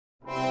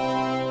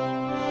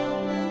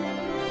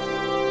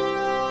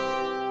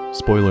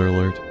Spoiler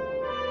alert,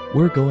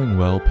 we're going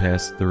well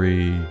past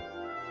 3.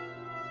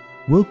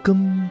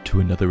 Welcome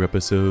to another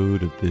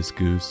episode of This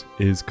Goose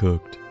is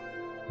Cooked,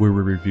 where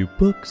we review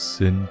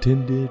books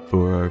intended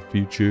for our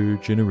future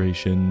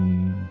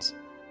generations.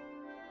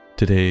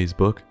 Today's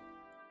book,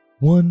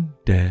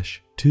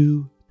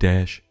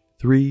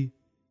 1-2-3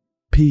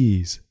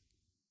 Peas,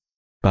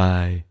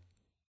 by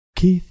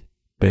Keith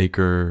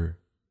Baker,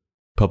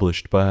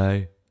 published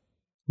by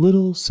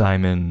Little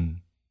Simon.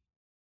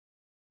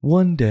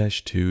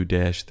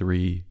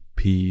 1-2-3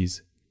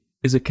 Peas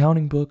is a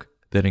counting book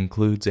that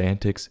includes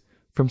antics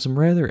from some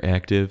rather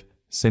active,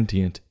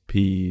 sentient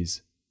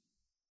peas.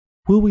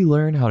 Will we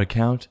learn how to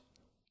count,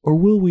 or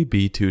will we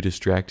be too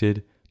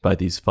distracted by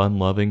these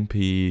fun-loving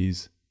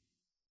peas?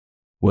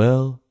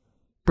 Well,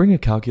 bring a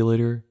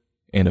calculator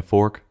and a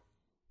fork,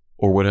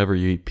 or whatever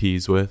you eat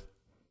peas with,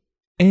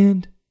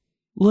 and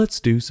let's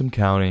do some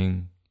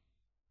counting.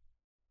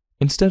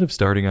 Instead of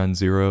starting on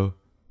 0,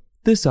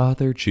 this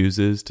author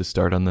chooses to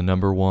start on the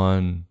number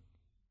 1.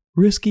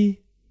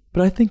 Risky,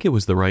 but I think it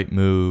was the right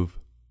move.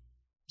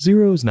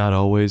 0 is not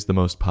always the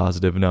most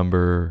positive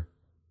number.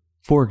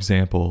 For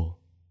example,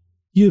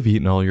 you have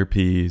eaten all your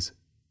peas.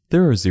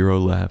 There are 0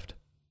 left.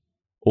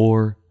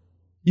 Or,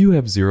 you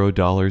have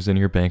 $0 in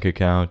your bank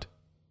account.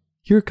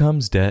 Here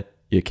comes debt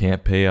you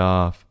can't pay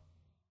off.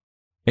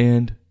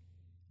 And,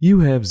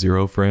 you have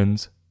 0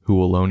 friends who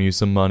will loan you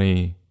some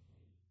money.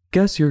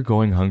 Guess you're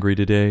going hungry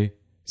today,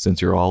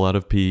 since you're all out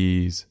of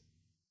peas.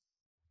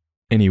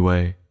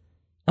 Anyway,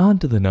 on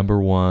to the number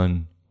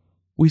 1.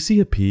 We see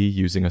a pea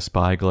using a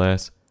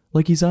spyglass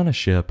like he's on a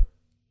ship.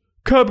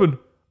 "Captain,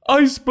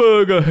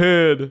 iceberg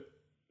ahead!"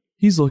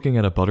 He's looking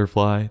at a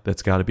butterfly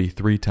that's got to be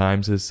 3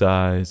 times his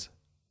size.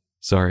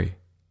 Sorry,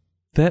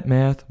 that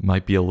math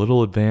might be a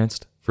little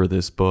advanced for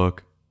this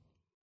book.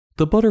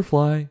 The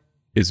butterfly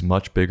is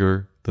much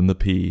bigger than the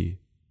pea.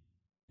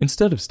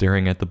 Instead of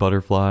staring at the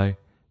butterfly,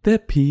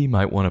 that pea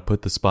might want to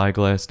put the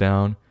spyglass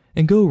down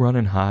and go run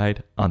and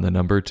hide on the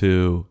number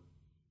 2.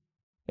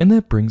 And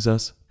that brings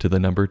us to the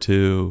number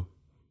 2.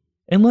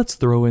 And let's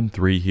throw in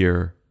 3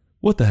 here.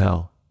 What the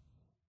hell?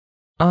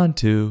 On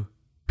 2,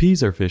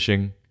 peas are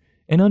fishing,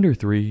 and under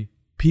 3,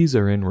 peas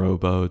are in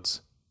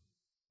rowboats.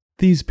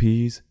 These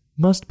peas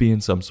must be in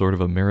some sort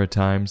of a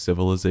maritime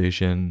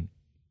civilization.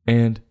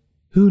 And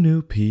who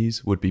knew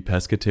peas would be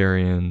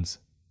pescatarians?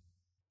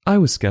 I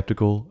was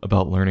skeptical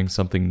about learning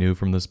something new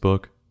from this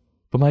book,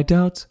 but my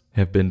doubts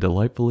have been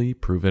delightfully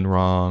proven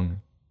wrong.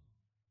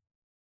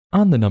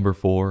 On the number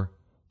 4,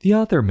 the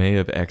author may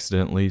have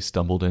accidentally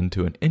stumbled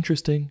into an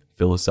interesting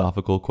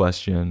philosophical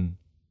question.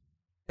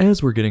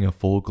 As we're getting a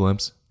full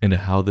glimpse into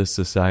how this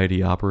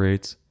society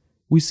operates,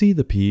 we see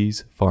the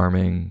peas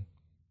farming.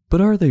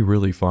 But are they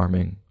really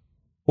farming?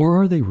 Or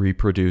are they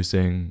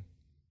reproducing?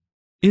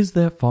 Is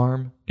that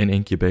farm an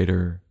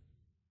incubator?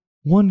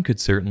 One could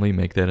certainly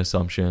make that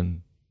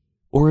assumption,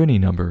 or any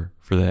number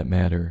for that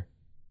matter.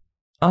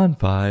 On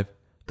 5,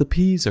 the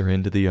peas are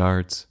into the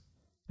arts,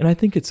 and I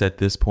think it's at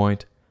this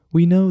point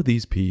we know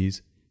these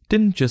peas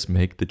didn't just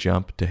make the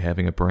jump to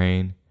having a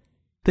brain,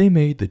 they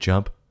made the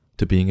jump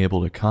to being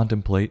able to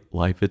contemplate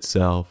life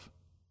itself.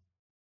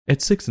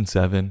 At 6 and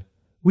 7,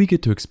 we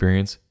get to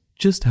experience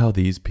just how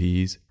these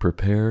peas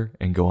prepare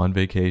and go on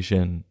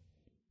vacation.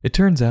 It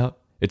turns out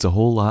it's a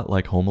whole lot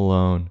like Home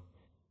Alone.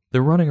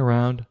 They're running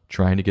around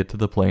trying to get to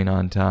the plane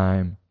on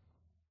time.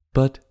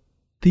 But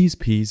these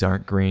peas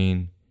aren't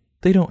green.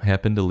 They don't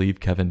happen to leave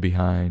Kevin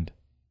behind.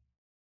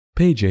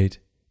 Page 8,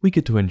 we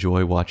get to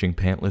enjoy watching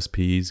pantless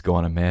peas go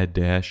on a mad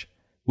dash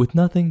with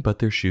nothing but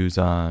their shoes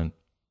on.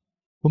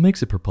 What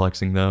makes it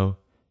perplexing, though,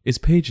 is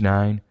page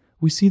 9,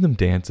 we see them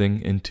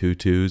dancing in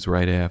tutus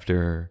right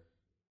after.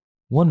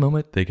 One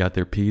moment they got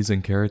their peas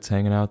and carrots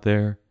hanging out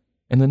there,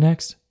 and the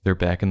next they're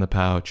back in the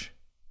pouch.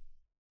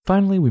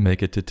 Finally we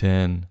make it to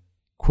 10.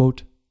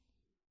 Quote,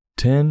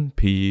 10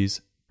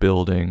 peas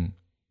building.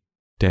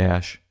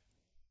 Dash.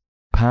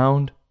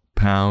 Pound.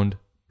 Pound,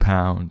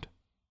 pound.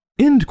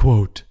 End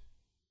quote.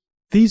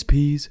 These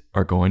peas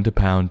are going to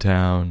Pound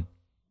Town.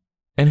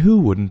 And who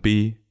wouldn't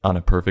be on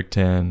a perfect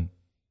 10?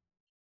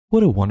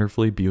 What a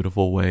wonderfully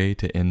beautiful way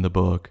to end the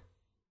book.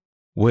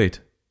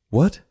 Wait,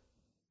 what?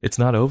 It's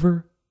not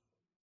over?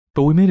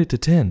 But we made it to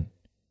 10.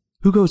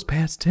 Who goes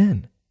past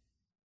 10?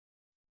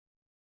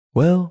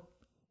 Well,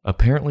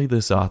 apparently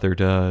this author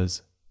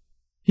does.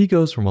 He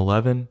goes from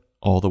 11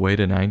 all the way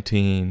to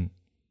 19,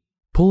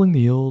 pulling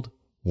the old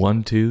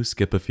 1, 2,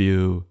 skip a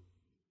few.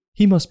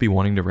 He must be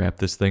wanting to wrap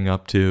this thing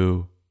up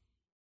too.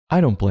 I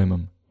don't blame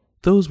him.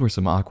 Those were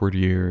some awkward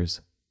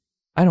years.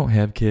 I don't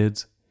have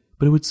kids,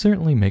 but it would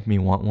certainly make me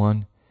want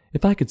one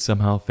if I could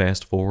somehow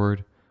fast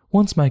forward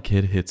once my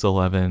kid hits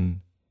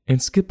 11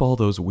 and skip all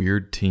those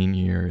weird teen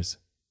years.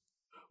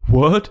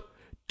 What?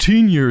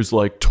 Teen years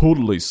like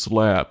totally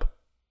slap.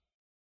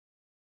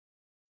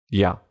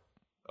 Yeah,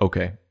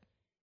 okay.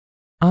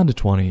 On to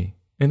 20,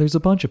 and there's a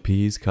bunch of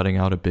peas cutting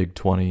out a big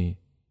 20.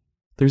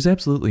 There's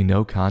absolutely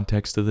no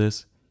context to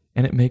this,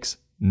 and it makes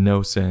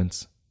no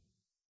sense.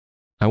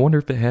 I wonder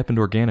if it happened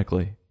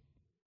organically.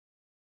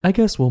 I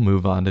guess we'll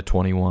move on to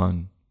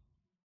 21.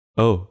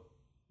 Oh,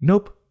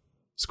 nope.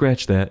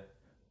 Scratch that.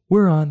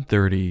 We're on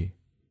 30.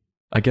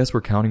 I guess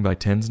we're counting by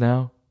tens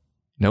now?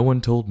 No one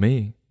told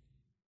me.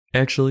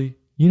 Actually,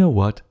 you know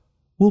what?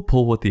 We'll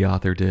pull what the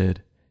author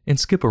did and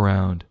skip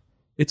around.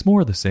 It's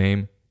more of the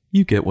same.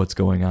 You get what's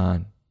going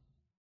on.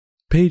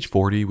 Page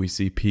 40, we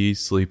see peas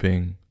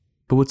sleeping.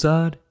 But what's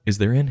odd is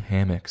they're in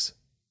hammocks.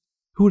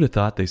 Who would have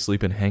thought they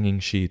sleep in hanging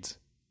sheets?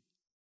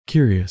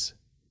 Curious.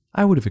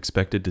 I would have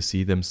expected to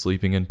see them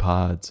sleeping in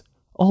pods,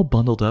 all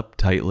bundled up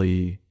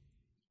tightly.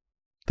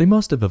 They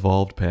must have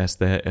evolved past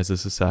that as a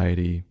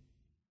society.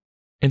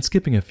 And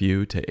skipping a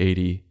few to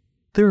 80,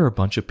 there are a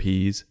bunch of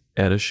peas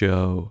at a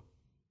show.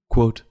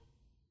 Quote,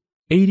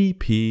 80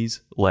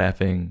 peas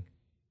laughing.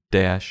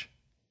 Dash.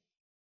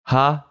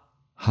 Ha,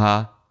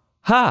 ha,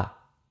 ha!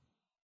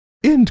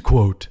 End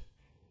quote.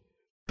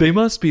 They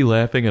must be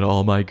laughing at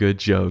all my good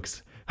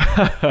jokes.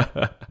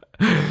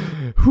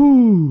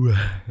 Whew.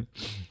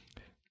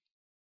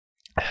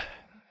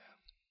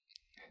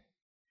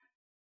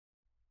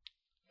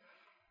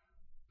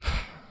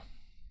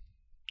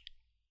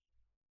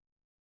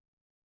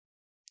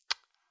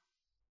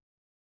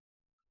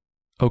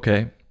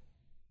 Okay,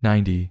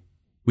 90.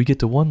 We get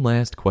to one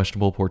last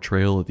questionable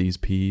portrayal of these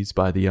peas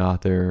by the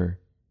author.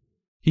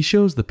 He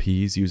shows the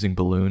peas using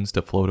balloons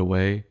to float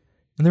away,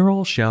 and they're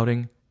all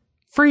shouting,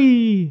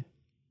 "Free!"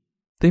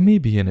 They may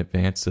be an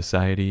advanced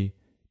society,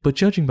 but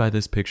judging by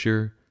this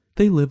picture,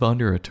 they live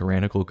under a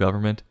tyrannical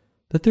government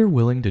that they're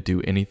willing to do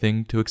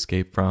anything to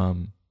escape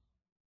from.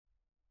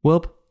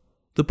 Welp,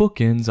 the book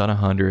ends on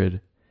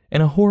 100,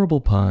 and a horrible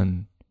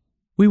pun.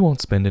 We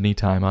won't spend any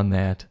time on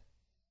that.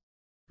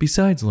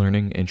 Besides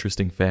learning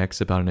interesting facts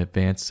about an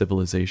advanced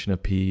civilization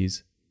of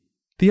peas,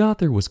 the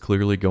author was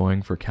clearly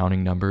going for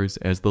counting numbers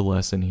as the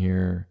lesson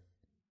here.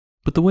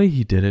 But the way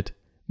he did it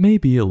may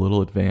be a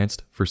little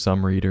advanced for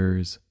some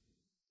readers.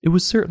 It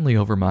was certainly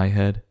over my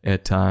head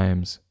at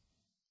times.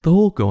 The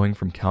whole going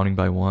from counting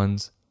by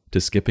ones to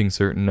skipping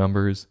certain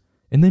numbers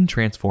and then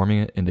transforming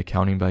it into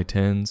counting by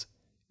tens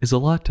is a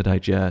lot to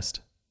digest.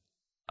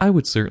 I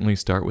would certainly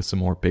start with some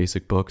more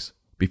basic books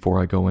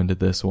before I go into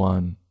this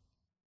one.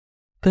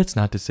 That's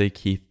not to say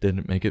Keith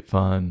didn't make it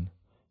fun.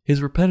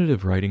 His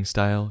repetitive writing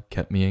style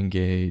kept me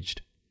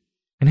engaged,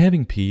 and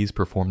having peas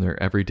perform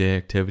their everyday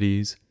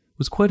activities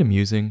was quite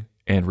amusing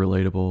and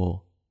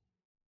relatable.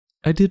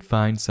 I did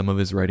find some of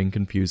his writing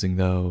confusing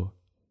though,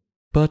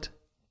 but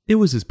it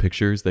was his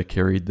pictures that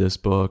carried this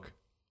book.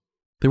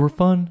 They were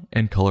fun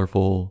and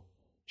colorful.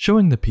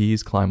 Showing the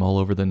peas climb all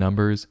over the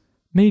numbers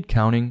made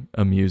counting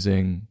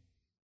amusing.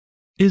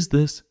 Is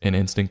this an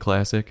instant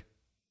classic?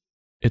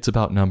 It's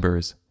about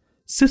numbers.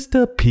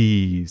 Sister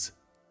Peas.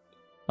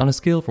 On a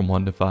scale from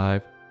 1 to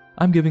 5,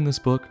 I'm giving this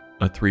book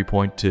a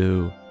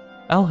 3.2.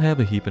 I'll have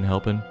a heapin'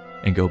 helpin'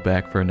 and go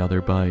back for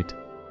another bite.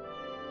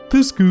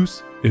 This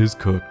goose is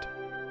cooked.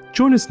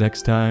 Join us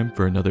next time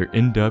for another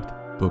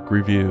in-depth book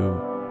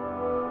review.